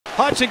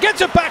Hodgson gets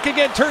it back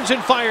again, turns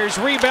and fires.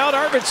 Rebound,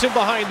 Arvidsson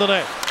behind the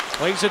net.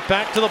 Plays it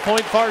back to the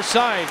point far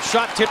side.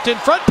 Shot tipped in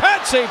front,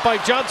 pad save by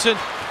Johnson.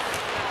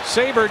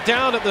 Saber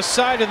down at the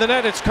side of the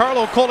net. It's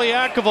Carlo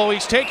Colaiacovo.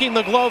 He's taking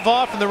the glove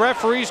off, and the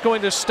referee's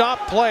going to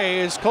stop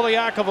play as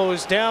Colaiacovo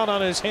is down on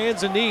his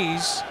hands and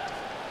knees.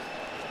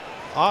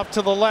 Off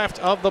to the left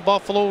of the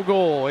Buffalo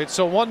goal. It's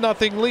a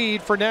 1-0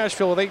 lead for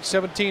Nashville with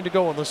 8:17 to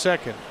go in the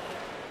second.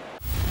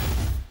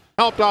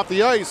 Helped off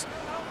the ice.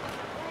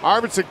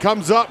 Arvidsson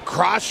comes up,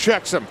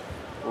 cross-checks him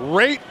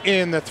right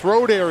in the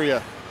throat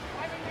area.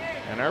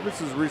 And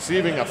Arvidsson is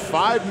receiving a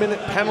 5-minute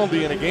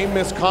penalty and a game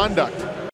misconduct.